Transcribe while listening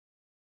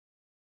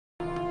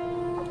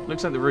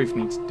Looks like the roof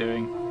needs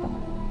doing.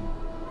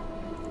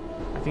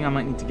 I think I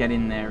might need to get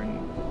in there and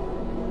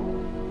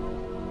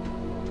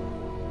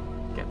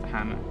get the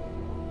hammer.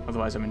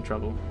 Otherwise I'm in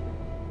trouble.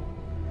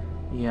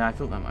 Yeah, I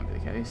thought that might be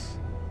the case.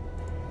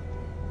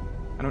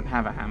 I don't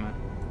have a hammer.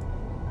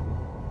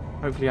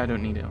 Hopefully I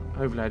don't need it.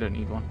 Hopefully I don't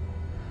need one.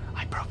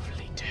 I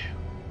probably do.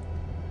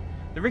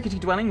 The rickety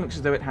dwelling looks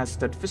as though it has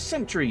stood for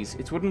centuries.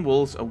 Its wooden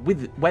walls are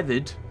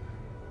weathered,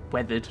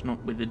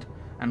 not withered,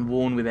 and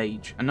worn with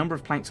age. A number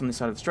of planks on the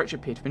side of the structure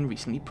appear to have been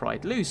recently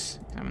pried loose.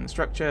 Examine the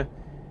structure.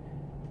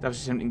 That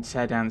was attempting to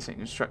tear down the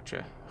sacred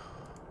structure.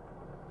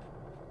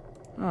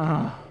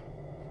 Ah.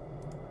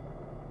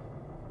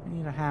 I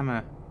need a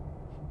hammer.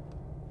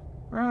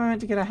 Where am I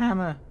meant to get a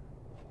hammer?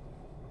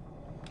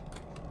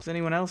 Does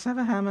anyone else have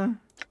a hammer?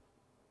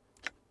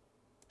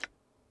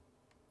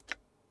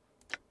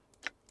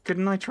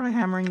 Couldn't I try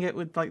hammering it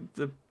with, like,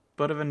 the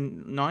butt of a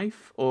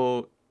knife?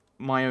 Or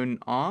my own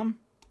arm?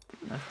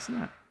 That's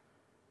not.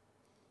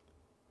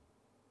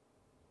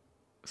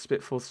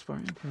 Spit forth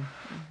sparring. Okay.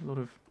 A lot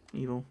of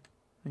evil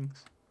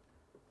things.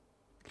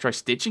 Try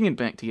stitching it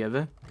back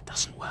together. It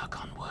doesn't work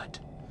on wood.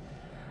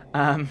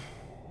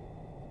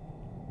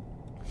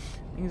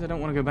 Thing is, I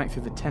don't want to go back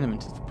through the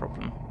tenement is the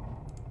problem.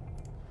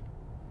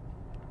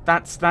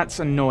 That's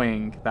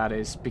annoying, that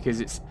is,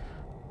 because it's...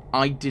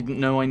 I didn't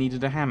know I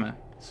needed a hammer,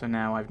 so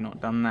now I've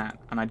not done that.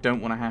 And I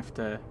don't want to have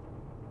to...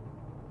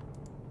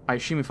 I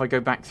assume if I go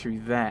back through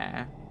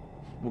there,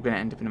 we're going to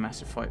end up in a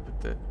massive fight with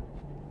the...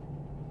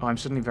 Oh, I'm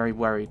suddenly very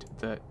worried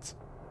that...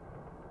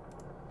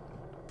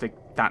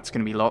 that's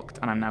going to be locked,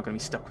 and I'm now going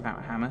to be stuck without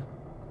a hammer.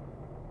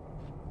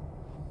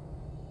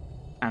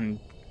 And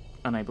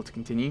unable to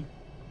continue.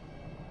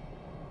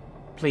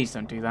 Please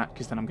don't do that,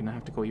 because then I'm going to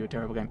have to call you a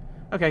terrible game.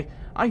 Okay,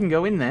 I can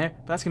go in there,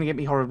 but that's going to get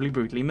me horribly,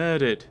 brutally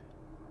murdered.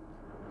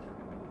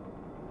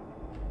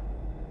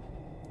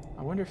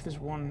 I wonder if there's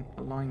one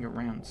lying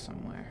around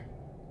somewhere.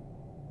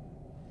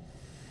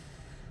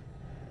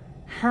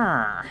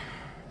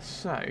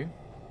 So,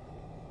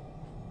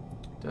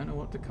 don't know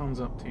what the con's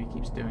up to. He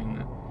keeps doing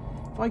that.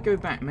 If I go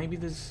back, maybe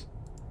there's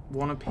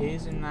one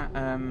appears in that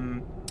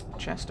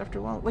chest after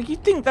a while. Like,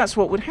 you'd think that's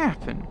what would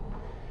happen,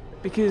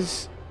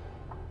 because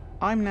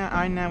I'm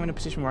now in a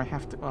position where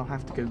I'll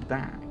have to go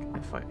back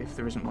if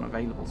there isn't one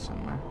available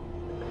somewhere.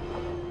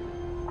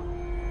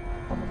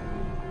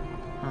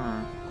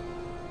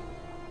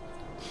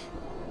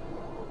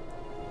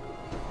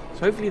 So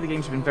hopefully the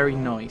games have been very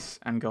nice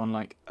and gone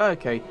like,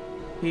 okay,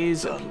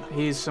 here's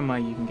somewhere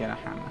you can get a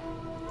hammer.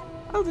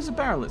 Oh, there's a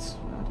barrel. I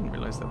didn't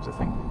realise that was a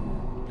thing.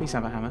 Please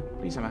have a hammer.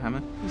 Please have a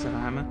hammer. Please have a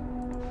hammer.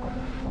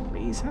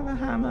 Please have a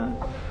hammer.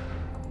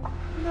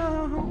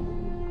 No.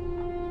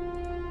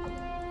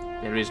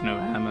 There is no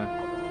hammer.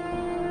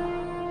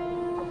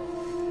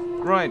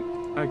 Right.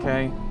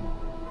 Okay.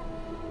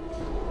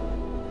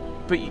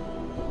 But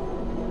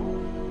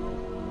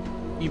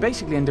you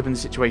basically end up in the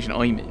situation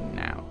I'm in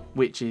now,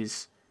 which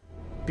is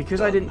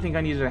because I didn't think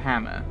I needed a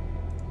hammer,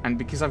 and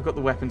because I've got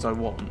the weapons I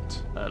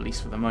want, at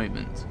least for the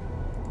moment,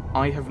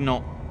 I have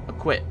not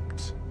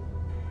equipped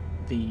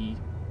the...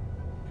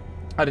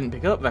 I didn't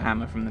pick up the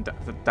hammer from the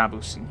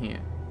Dabus in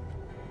here.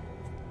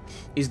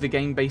 Is the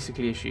game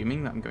basically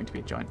assuming that I'm going to be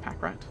a giant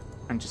pack rat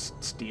and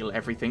just steal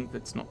everything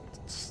that's not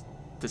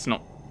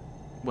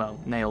well,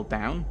 nailed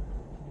down?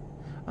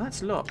 Oh,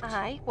 that's locked.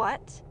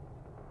 What?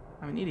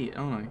 I'm an idiot,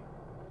 aren't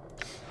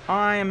I?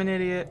 I am an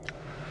idiot.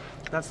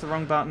 That's the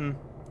wrong button.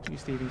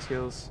 Use thieving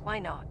skills. Why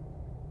not?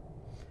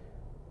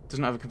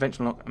 Doesn't have a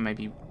conventional lock and may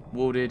be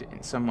warded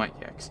in some way.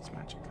 Yeah, because it's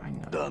magic. I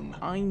know. Done.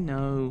 I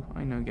know,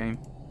 game.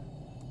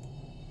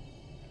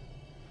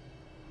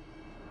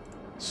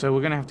 So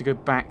we're going to have to go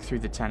back through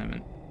the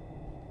tenement.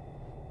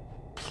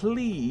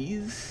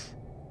 Please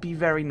be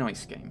very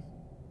nice, game.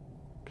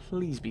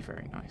 Please be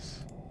very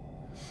nice.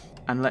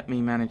 And let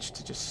me manage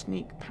to just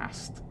sneak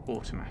past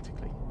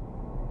automatically.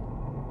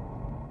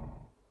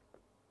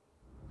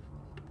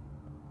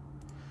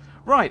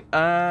 Right,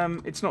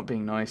 it's not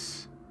being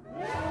nice.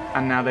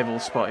 And now they've all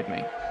spotted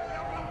me.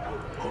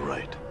 All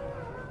right.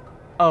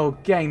 Oh,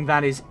 game,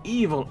 that is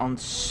evil on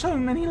so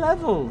many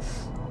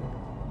levels.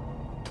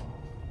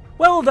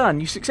 Well done,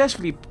 you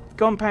successfully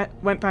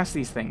went past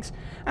these things.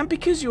 And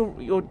because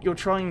you're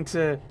trying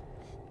to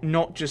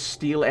not just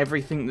steal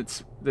everything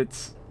that's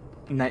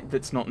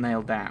not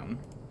nailed down,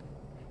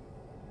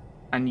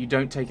 and you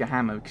don't take a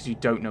hammer because you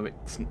don't know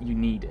you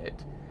need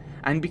it,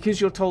 and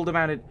because you're told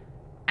about it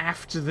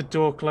after the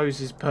door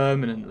closes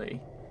permanently,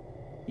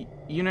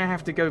 you now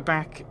have to go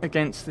back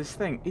against this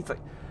thing. It's like,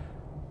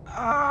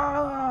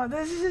 ah,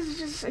 this is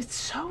just, it's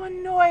so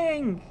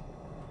annoying,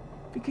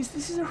 because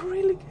this is a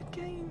really good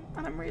game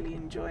and I'm really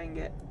enjoying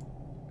it,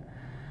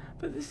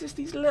 but there's just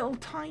these little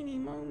tiny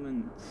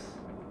moments,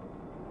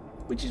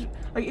 which is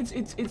like,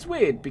 it's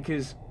weird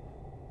because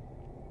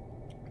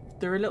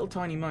there are little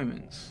tiny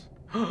moments.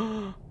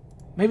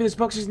 Maybe there's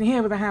boxes in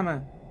here with a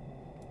hammer,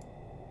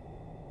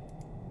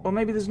 or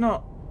maybe there's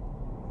not.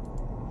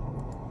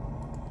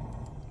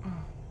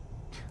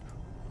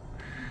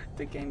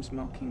 The game's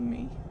mocking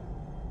me.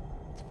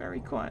 It's very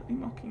quietly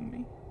mocking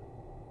me.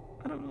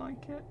 I don't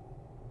like it.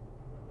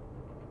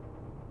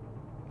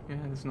 Yeah,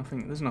 there's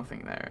nothing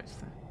there, is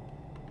there?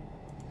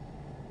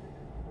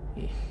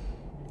 Yeah.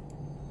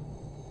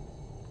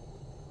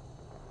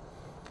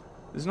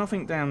 There's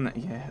nothing down there.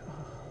 Yeah.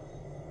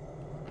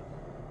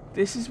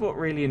 This is what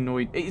really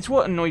annoyed... It's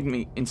what annoyed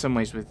me in some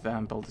ways with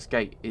Baldur's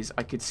Gate, is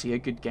I could see a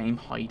good game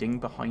hiding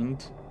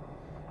behind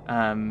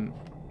some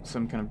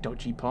kind of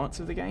dodgy parts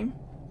of the game.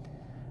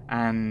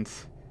 And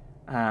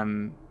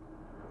I'm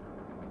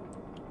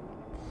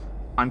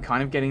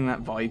kind of getting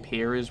that vibe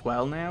here as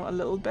well now, a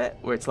little bit,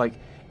 where it's like,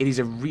 it is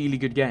a really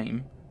good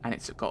game, and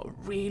it's got a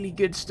really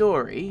good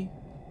story,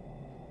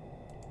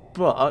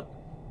 but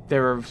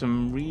there are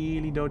some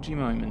really dodgy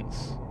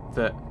moments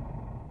that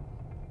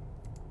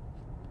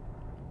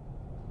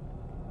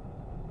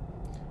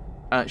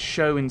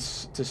show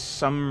to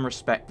some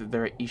respect that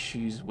there are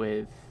issues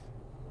with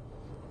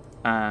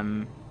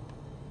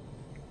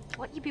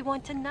what you be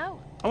wanting now?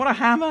 I want a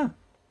hammer.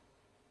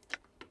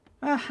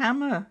 A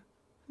hammer.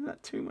 Is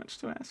that too much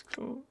to ask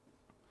for?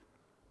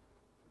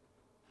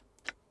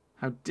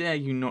 How dare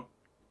you not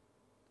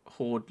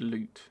hoard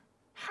loot?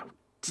 How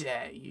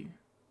dare you?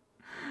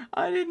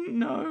 I didn't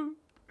know.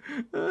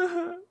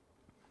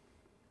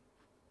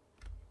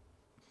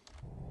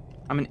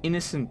 I'm an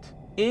innocent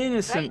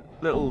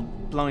little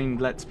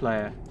blind Let's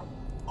Player.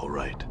 All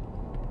right.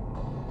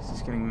 This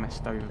is getting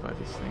messed over by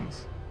these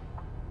things.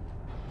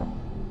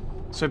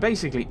 So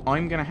basically,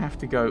 I'm going to have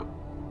to go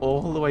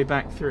all the way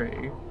back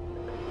through,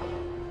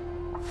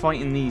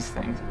 fighting these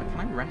things. But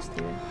can I rest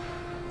here?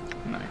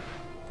 No,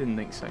 didn't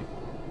think so.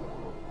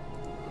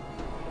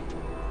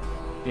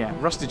 Yeah,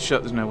 rusted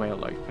shut, there's no way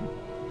it'll open.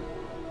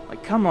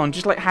 Like, come on,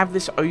 just like have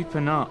this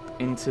open up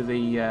into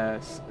the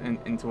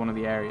into one of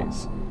the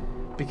areas.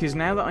 Because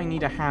now that I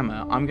need a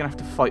hammer, I'm going to have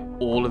to fight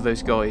all of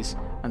those guys,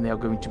 and they are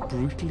going to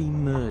brutally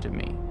murder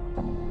me.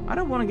 I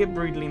don't want to get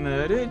brutally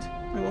murdered.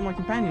 Like, all my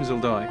companions will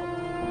die.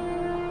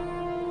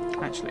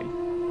 Actually.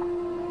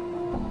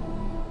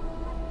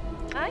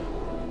 Aye?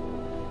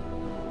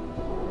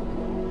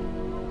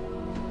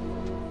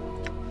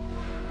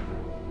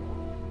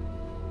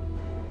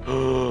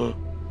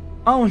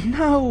 Oh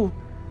no!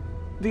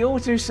 The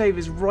autosave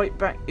is right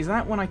back. Is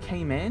that when I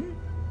came in?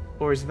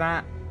 Or is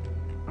that...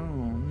 Oh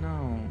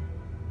no.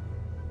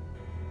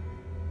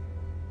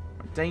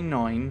 Day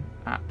 9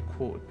 at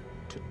quarter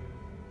to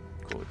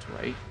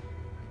 8.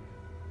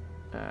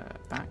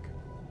 Back.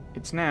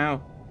 It's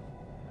now.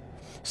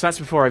 So that's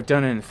before I've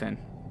done anything.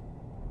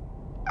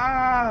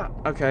 Ah!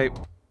 Okay.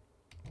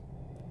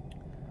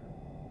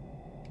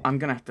 I'm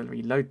gonna have to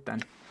reload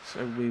then.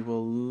 So we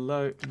will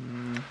load...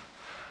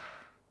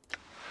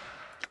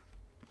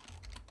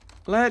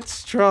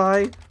 Let's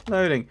try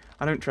loading.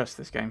 I don't trust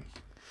this game.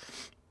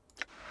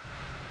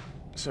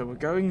 So we're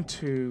going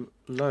to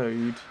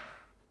load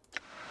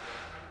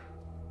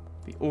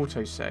the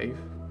autosave.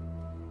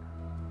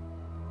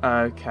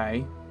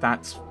 Okay,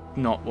 that's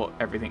not what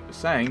everything was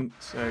saying,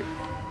 so...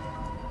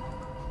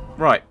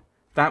 Right,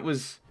 that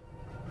was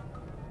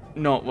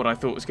not what I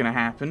thought was going to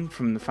happen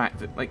from the fact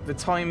that, like, the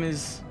time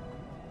is...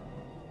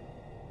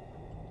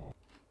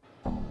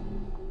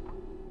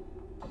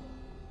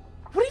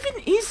 What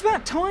even is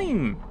that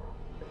time?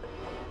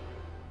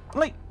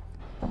 Like,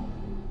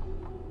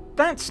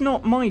 that's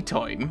not my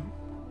time.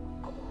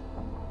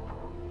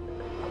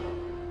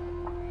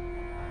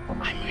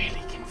 I'm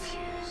really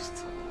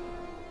confused.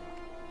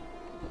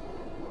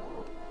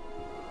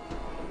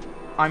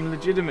 I'm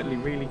legitimately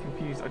really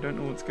confused. I don't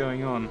know what's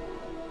going on.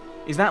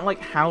 Is that like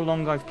how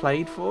long I've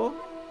played for?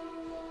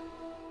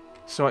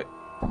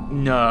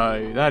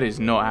 No, that is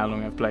not how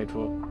long I've played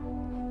for.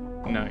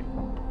 No.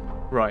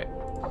 Right.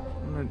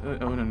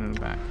 Oh, no,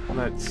 back.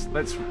 Let's... I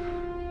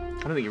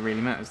don't think it really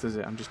matters, does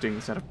it? I'm just doing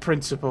this out of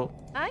principle.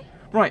 Aye?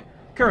 Right,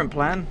 current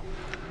plan.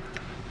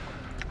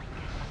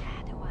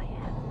 Shadow I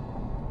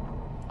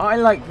am. I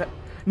like that.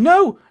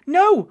 No!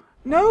 No!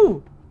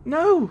 No!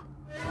 No!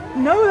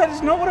 No, that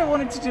is not what I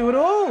wanted to do at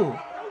all!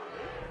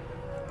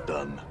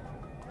 Done.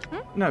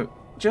 No,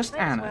 just Might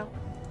as Anna. well.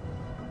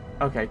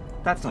 Okay,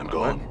 that's not I'm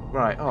gonna work. gone.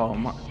 Right, oh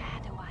my...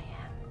 Shadow I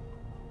am.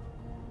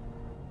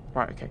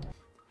 Right, okay.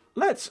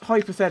 Let's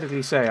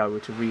hypothetically say I were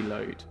to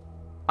reload.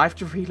 I have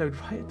to reload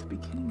right at the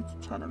beginning of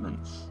the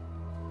tenements.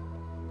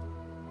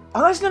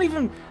 Oh, that's not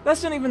even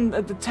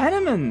at the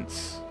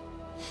tenements.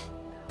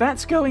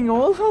 That's going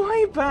all the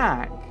way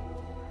back.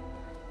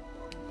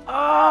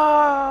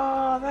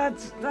 Oh,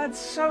 that's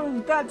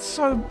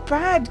so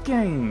bad,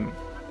 game.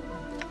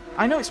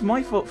 I know it's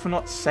my fault for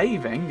not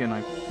saving, and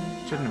I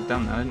shouldn't have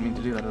done that. I didn't mean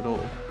to do that at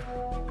all.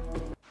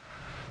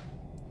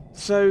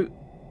 So...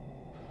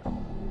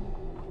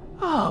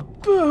 Oh,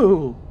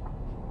 boo!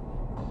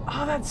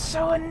 Oh, that's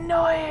so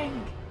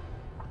annoying!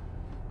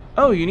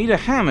 Oh, you need a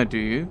hammer, do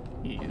you?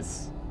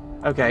 Yes.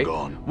 Okay,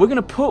 we're going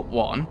to put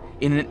one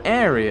in an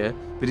area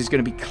that is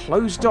going to be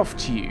closed off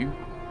to you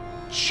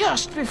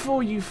just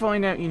before you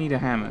find out you need a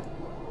hammer.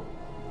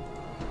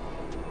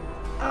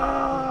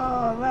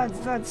 Oh,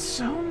 that's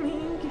so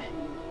mean, game.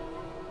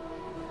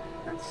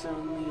 That's so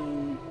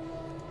mean.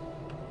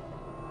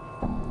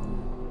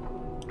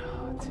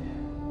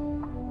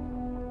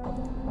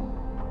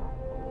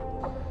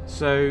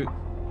 So...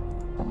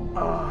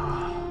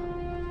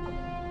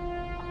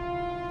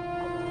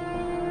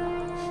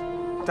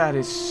 that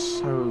is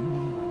so...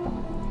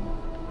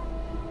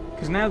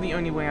 because now the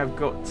only way I've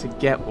got to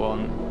get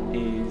one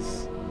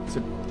is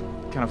to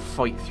kind of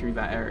fight through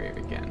that area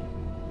again.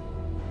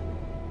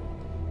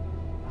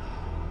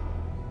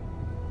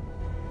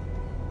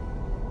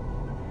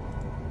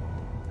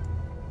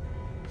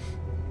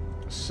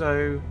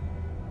 So...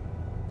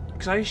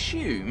 because I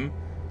assume,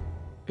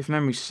 if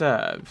memory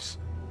serves,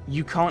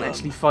 you can't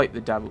actually fight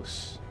the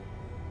devils.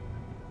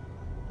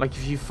 Like,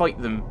 if you fight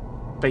them,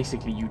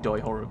 basically you die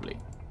horribly.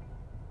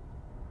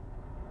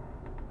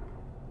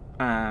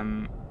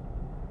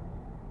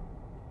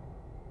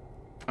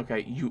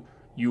 Okay,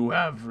 you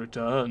have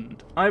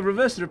returned. I have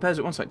reversed the repairs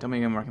at one site. Tell me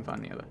again where I can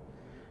find the other.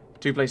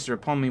 2 places are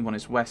upon me. One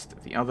is west,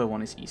 the other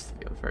one is east of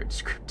the other. Very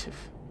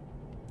descriptive.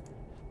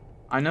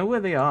 I know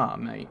where they are,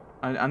 mate.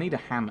 I need a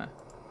hammer.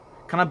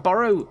 Can I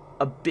borrow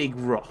a big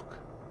rock?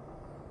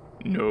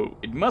 No,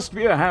 it must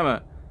be a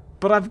hammer.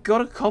 But I've got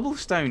a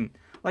cobblestone.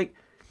 Like,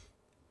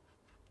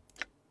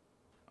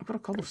 I've got a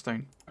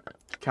cobblestone.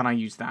 Can I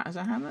use that as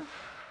a hammer?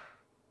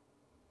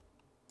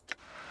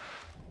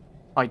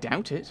 I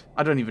doubt it.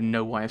 I don't even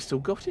know why I've still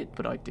got it,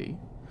 but I do.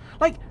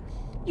 Like,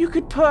 you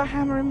could put a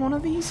hammer in one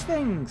of these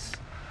things.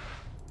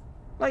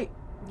 Like,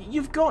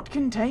 you've got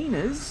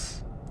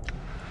containers.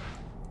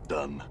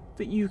 Done.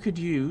 That you could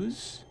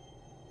use.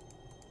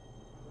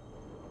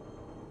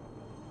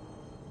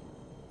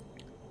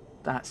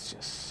 That's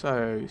just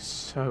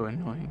so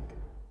annoying.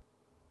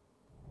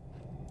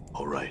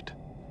 All right.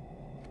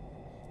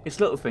 It's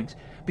little things.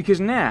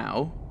 Because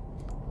now,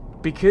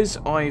 because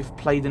I've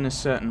played in a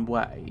certain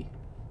way,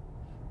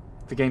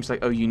 the game's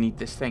like, oh, you need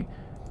this thing.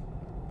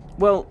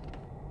 Well,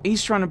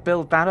 he's trying to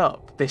build that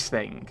up, this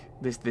thing.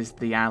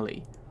 The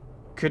alley.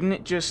 Couldn't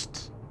it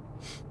just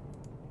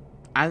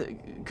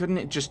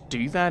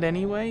do that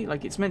anyway?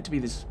 Like, it's meant to be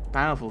this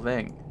powerful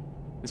thing.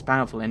 This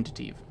powerful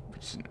entity,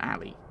 which is an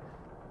alley.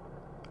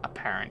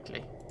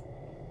 Apparently.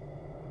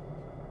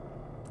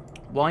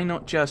 Why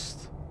not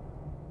just...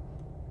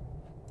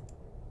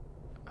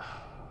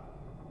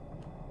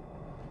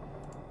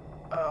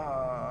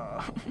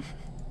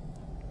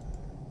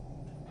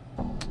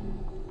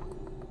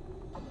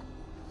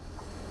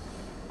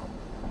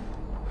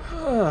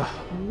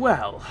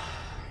 well,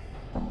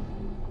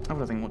 I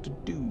would think what to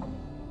do.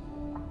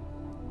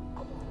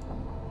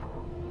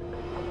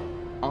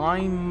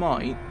 I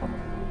might...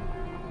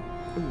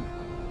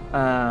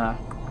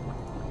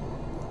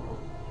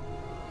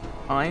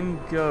 I'm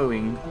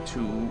going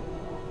to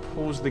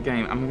pause the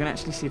game. I'm going to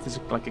actually see if there's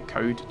like a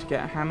code to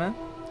get a hammer.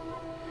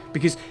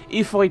 Because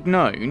if I'd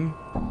known,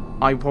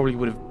 I probably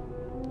would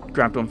have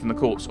grabbed one from the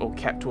corpse or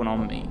kept one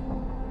on me.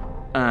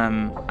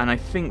 And I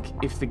think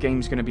if the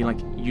game's going to be like,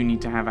 you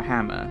need to have a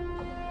hammer,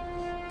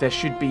 there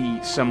should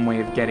be some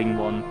way of getting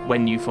one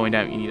when you find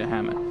out you need a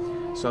hammer.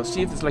 So I'll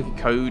see if there's like a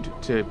code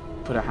to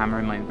put a hammer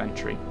in my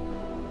inventory.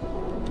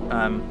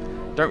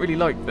 Don't really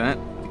like that.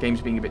 The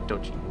game's being a bit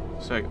dodgy.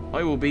 So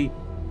I will be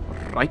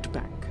right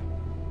back.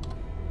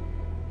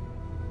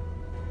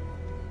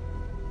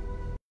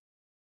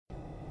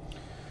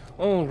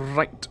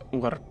 Alright,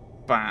 we're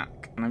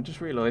back. And I've just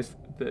realised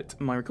that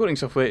my recording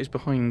software is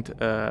behind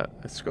a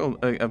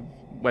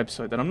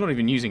website that I'm not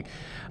even using.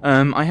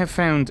 I have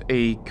found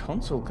a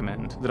console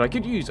command that I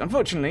could use.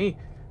 Unfortunately,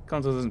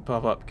 console doesn't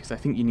pop up because I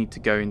think you need to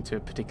go into a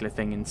particular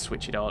thing and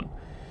switch it on.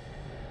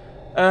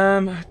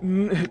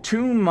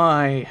 To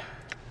my,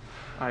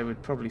 I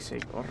would probably say,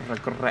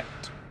 regret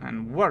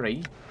and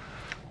worry.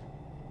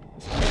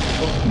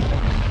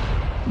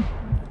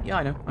 Yeah,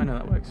 I know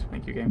that works.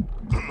 Thank you, game.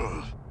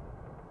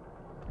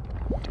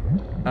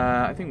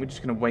 I think we're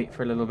just going to wait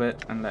for a little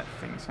bit and let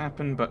things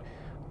happen, but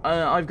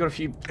I've got a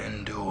few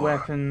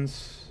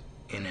weapons.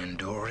 In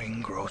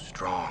enduring, grow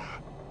strong.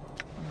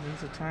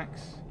 These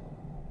attacks.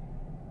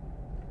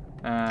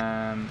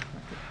 That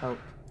could help.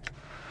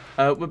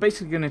 We're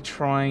basically going to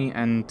try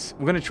and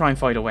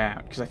find a way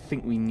out because I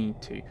think we need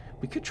to.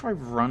 We could try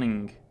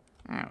running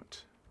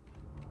out.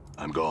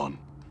 I'm gone.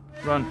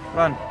 Run.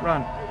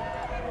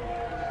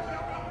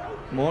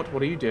 Mort,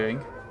 what are you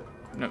doing?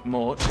 No,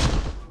 Mort.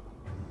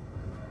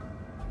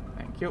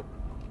 Thank you.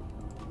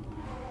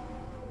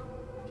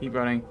 Keep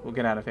running. We'll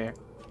get out of here.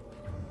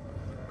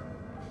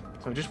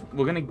 So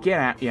we're going to get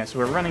out. Yeah, so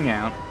we're running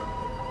out.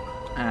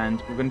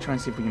 And we're going to try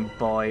and see if we can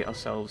buy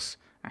ourselves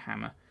a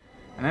hammer.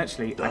 And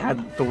actually, I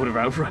hadn't thought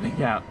about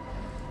running out.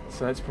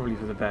 So that's probably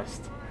for the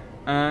best.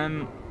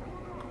 Dear,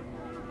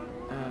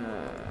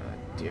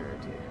 oh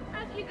dear.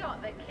 Have you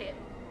got the kit?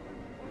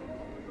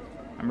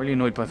 I'm really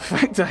annoyed by the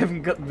fact I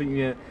haven't got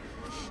the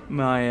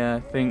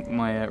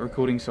my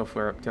recording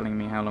software up telling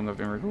me how long I've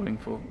been recording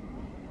for.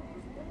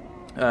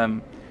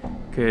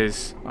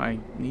 Because I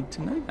need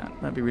to know that.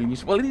 That'd be really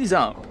useful. Well, it is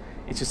up.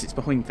 It's just it's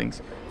behind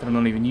things that I'm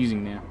not even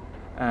using now.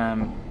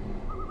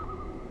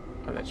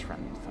 Oh, that's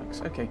random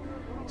thugs. Okay,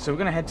 so we're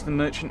gonna head to the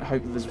merchant.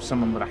 Hope that there's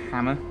someone with a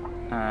hammer.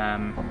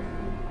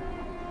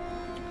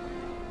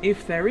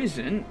 If there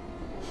isn't,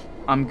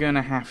 I'm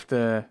gonna have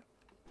to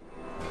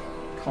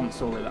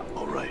console it up.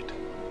 All right.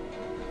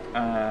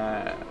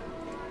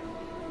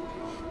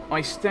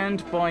 I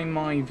stand by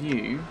my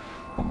view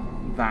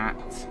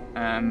that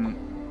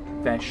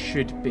there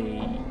should be.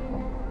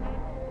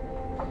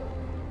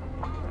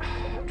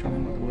 I'm trying to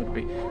remember what the word would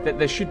be. That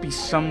there should be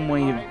some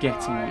way of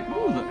getting on.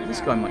 Ooh, look,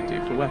 this guy might do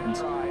for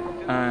weapons.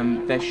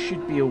 There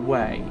should be a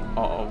way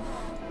of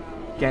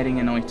getting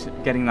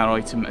that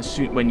item as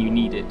soon when you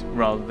need it,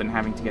 rather than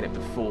having to get it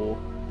before.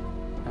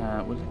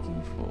 We're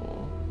looking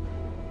for.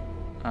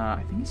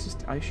 I think it's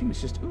just. I assume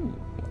it's just. Ooh,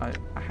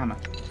 a hammer.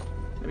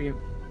 There we go.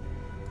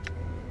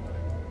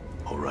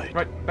 All right.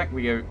 Right, back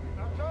we go.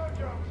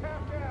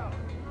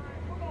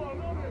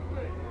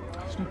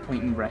 There's no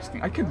point in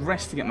resting. I could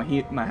rest to get my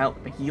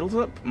heals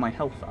up, my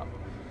health up,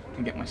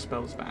 and get my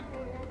spells back.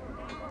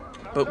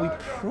 But we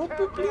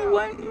probably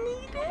won't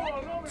need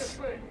it,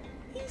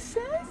 he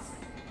says,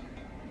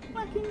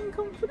 lacking in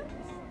confidence.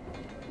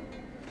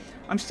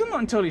 I'm still not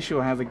entirely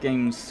sure how the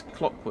game's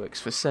clock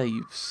works for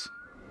saves,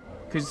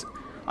 because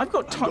I've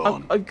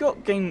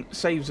got game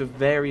saves of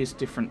various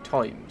different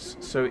times,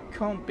 so it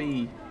can't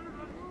be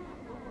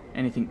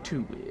anything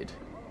too weird,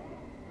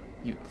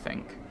 you'd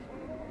think.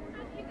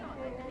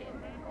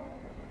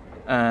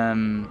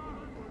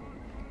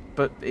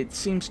 But it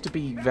seems to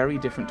be very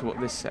different to what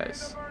this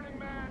says.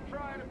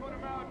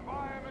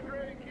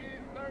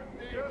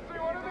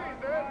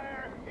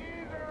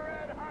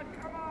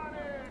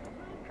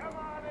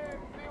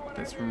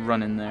 Let's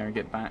run in there and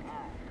get back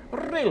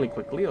really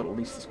quickly, or at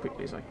least as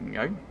quickly as I can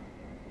go.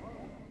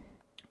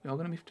 We are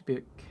going to have to be a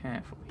bit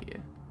careful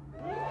here.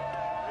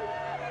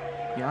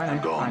 Yeah,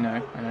 I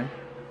know.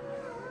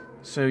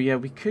 So yeah,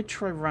 we could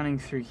try running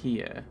through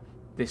here,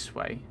 this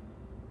way.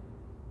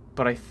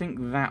 But I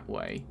think that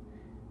way.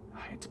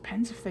 It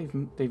depends if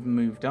they've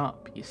moved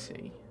up. You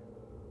see.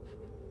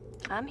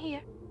 I'm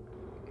here.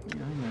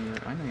 Yeah,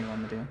 I know you're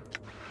on the deal.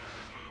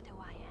 Shadow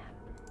I am.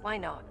 Why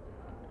not?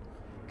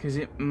 Because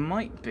it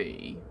might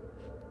be.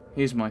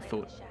 Here's my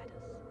thought.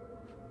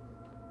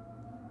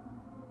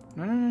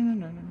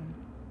 No.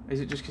 Is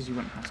it just because you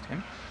went past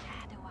him?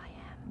 Shadow I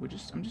am.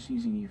 I'm just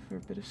using you for a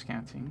bit of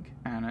scouting,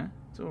 Anna.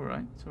 It's all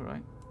right. It's all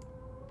right.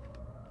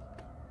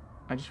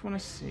 I just want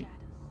to see.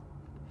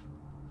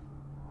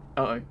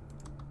 Uh-oh.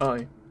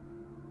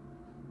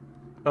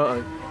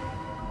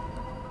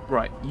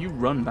 Right, you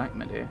run back,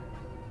 my dear.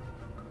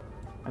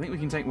 I think we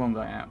can take one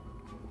guy out.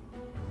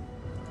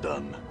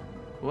 Done.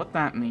 What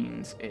that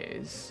means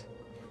is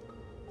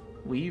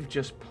we've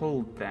just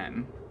pulled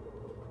them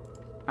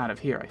out of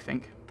here, I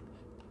think.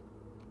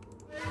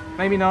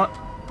 Maybe not.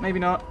 Maybe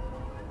not.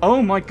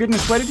 Oh my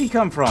goodness, where did he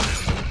come from?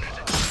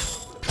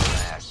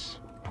 Alas,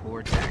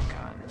 poor Jack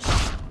Gunn.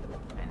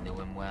 I knew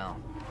him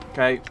well.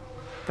 Okay.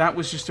 That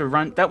was just a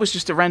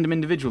random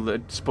individual that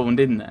had spawned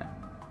in there.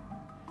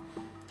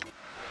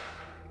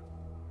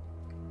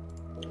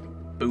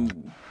 Boo.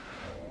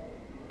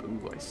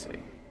 Boo, I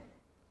see.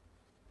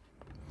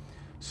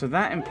 So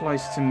that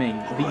implies to me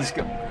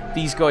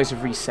these guys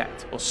have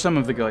reset, or some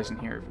of the guys in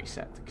here have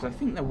reset. Because I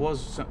think there were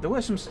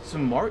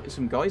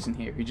some guys in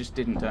here who just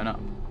didn't turn up,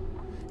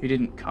 who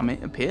didn't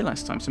appear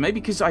last time. So maybe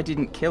because I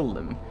didn't kill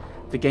them,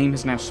 the game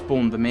has now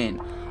spawned them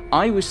in.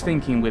 I was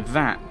thinking with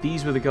that,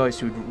 these were the guys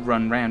who would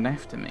run round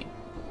after me,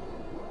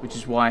 which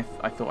is why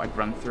I thought I'd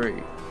run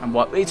through. And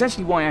it's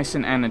actually why I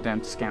sent Anna down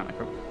to scout. I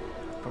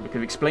probably could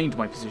have explained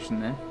my position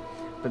there,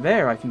 but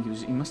there I think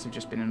he must have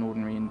just been an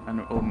ordinary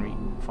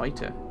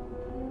fighter.